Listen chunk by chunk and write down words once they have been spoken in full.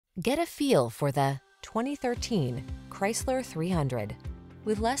Get a feel for the 2013 Chrysler 300.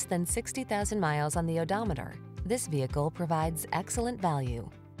 With less than 60,000 miles on the odometer, this vehicle provides excellent value.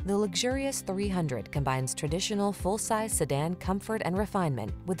 The luxurious 300 combines traditional full-size sedan comfort and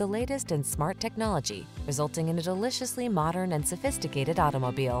refinement with the latest in smart technology, resulting in a deliciously modern and sophisticated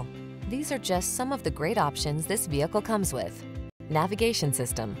automobile. These are just some of the great options this vehicle comes with: navigation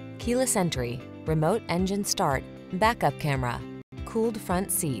system, keyless entry, remote engine start, backup camera, cooled front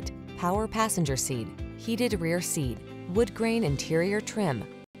seat, power passenger seat, heated rear seat, wood grain interior trim,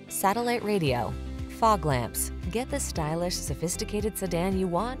 satellite radio, fog lamps. Get the stylish, sophisticated sedan you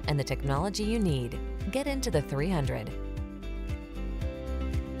want and the technology you need. Get into the 300.